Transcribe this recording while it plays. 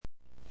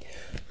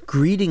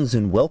Greetings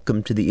and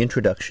welcome to the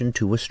Introduction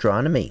to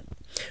Astronomy.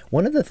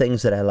 One of the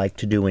things that I like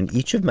to do in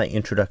each of my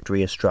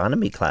introductory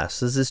astronomy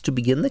classes is to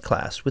begin the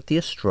class with the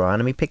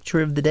astronomy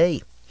picture of the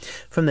day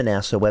from the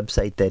NASA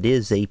website, that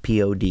is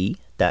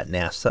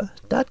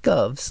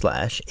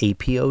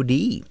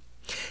apod.nasa.gov/apod.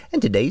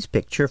 And today's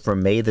picture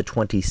from May the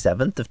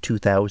 27th of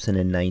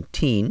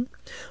 2019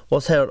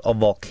 was held a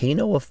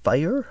volcano of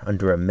fire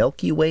under a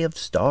Milky Way of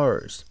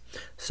stars.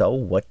 So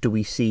what do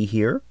we see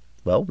here?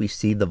 Well, we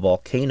see the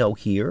volcano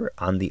here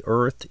on the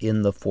Earth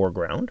in the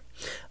foreground.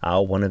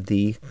 One of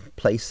the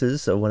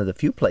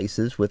few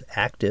places with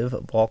active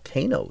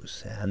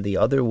volcanoes, and the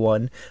other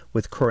one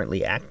with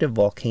currently active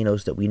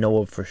volcanoes that we know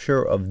of for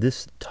sure of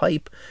this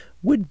type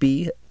would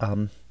be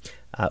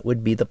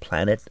the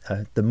planet,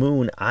 the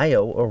moon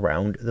Io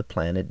around the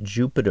planet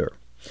Jupiter.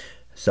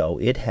 So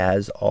it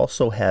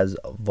also has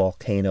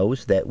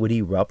volcanoes that would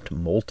erupt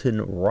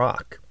molten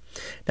rock.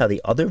 Now,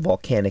 the other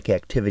volcanic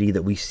activity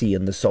that we see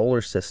in the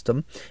solar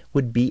system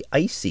would be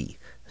icy.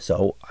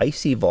 So,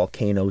 icy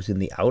volcanoes in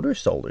the outer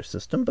solar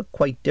system, but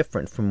quite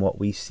different from what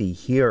we see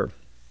here.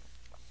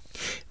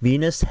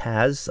 Venus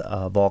has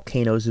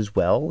volcanoes as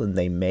well, and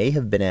they may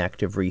have been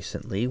active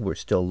recently. We're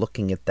still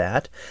looking at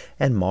that.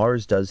 And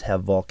Mars does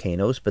have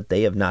volcanoes, but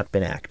they have not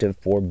been active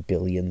for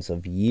billions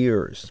of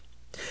years.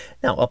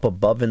 Now, up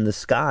above in the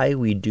sky,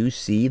 we do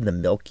see the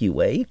Milky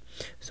Way.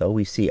 So,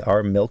 we see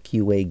our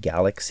Milky Way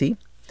galaxy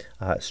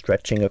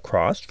stretching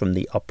across from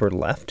the upper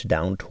left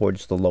down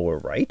towards the lower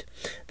right.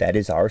 That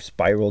is our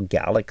spiral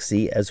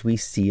galaxy as we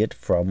see it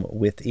from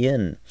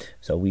within.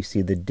 So we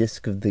see the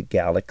disk of the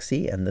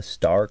galaxy and the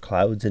star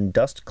clouds and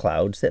dust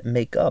clouds that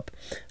make up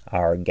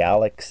our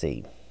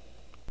galaxy.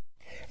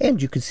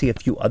 And you can see a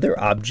few other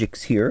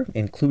objects here,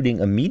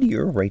 including a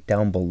meteor right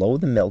down below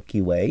the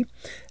Milky Way,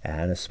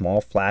 and a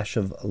small flash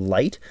of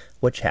light,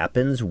 which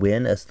happens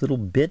when a little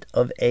bit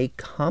of a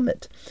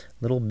comet,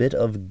 little bit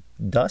of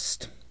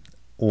dust,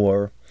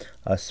 or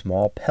a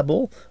small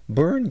pebble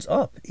burns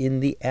up in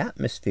the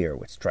atmosphere,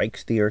 which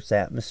strikes the Earth's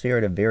atmosphere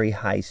at a very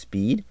high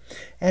speed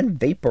and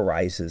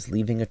vaporizes,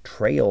 leaving a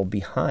trail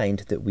behind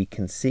that we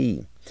can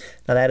see.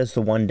 Now, that is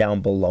the one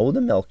down below the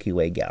Milky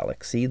Way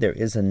galaxy. There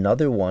is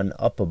another one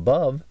up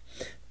above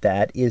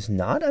that is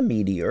not a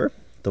meteor.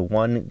 The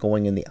one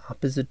going in the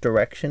opposite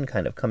direction,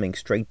 kind of coming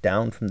straight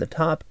down from the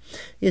top,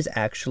 is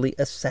actually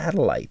a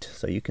satellite.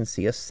 So you can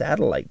see a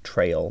satellite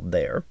trail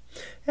there.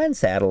 And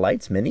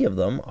satellites, many of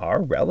them,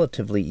 are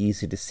relatively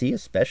easy to see,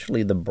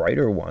 especially the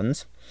brighter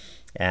ones.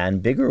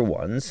 And bigger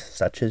ones,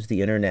 such as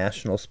the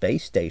International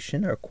Space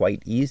Station, are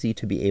quite easy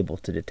to be able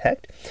to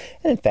detect.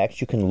 And in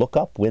fact, you can look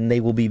up when they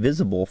will be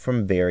visible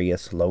from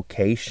various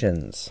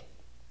locations.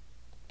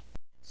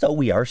 So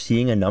we are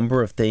seeing a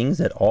number of things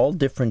at all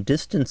different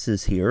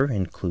distances here,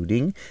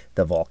 including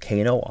the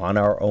volcano on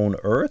our own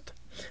Earth,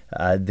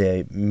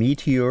 the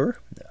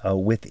meteor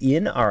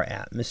within our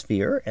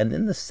atmosphere, and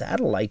then the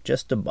satellite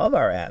just above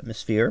our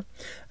atmosphere,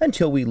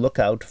 until we look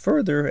out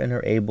further and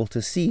are able to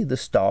see the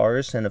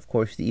stars and, of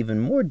course, the even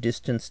more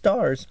distant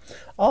stars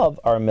of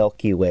our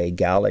Milky Way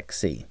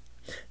galaxy.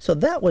 So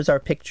that was our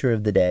picture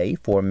of the day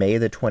for May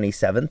the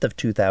 27th of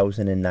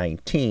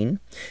 2019.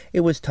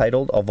 It was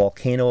titled A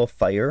Volcano of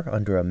Fire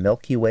Under a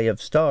Milky Way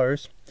of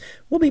Stars.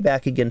 We'll be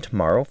back again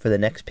tomorrow for the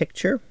next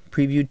picture,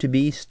 previewed to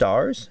be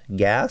stars,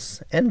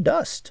 gas, and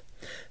dust.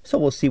 So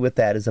we'll see what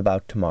that is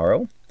about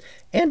tomorrow.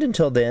 And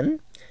until then,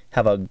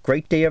 have a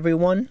great day,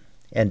 everyone,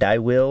 and I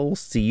will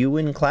see you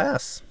in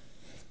class.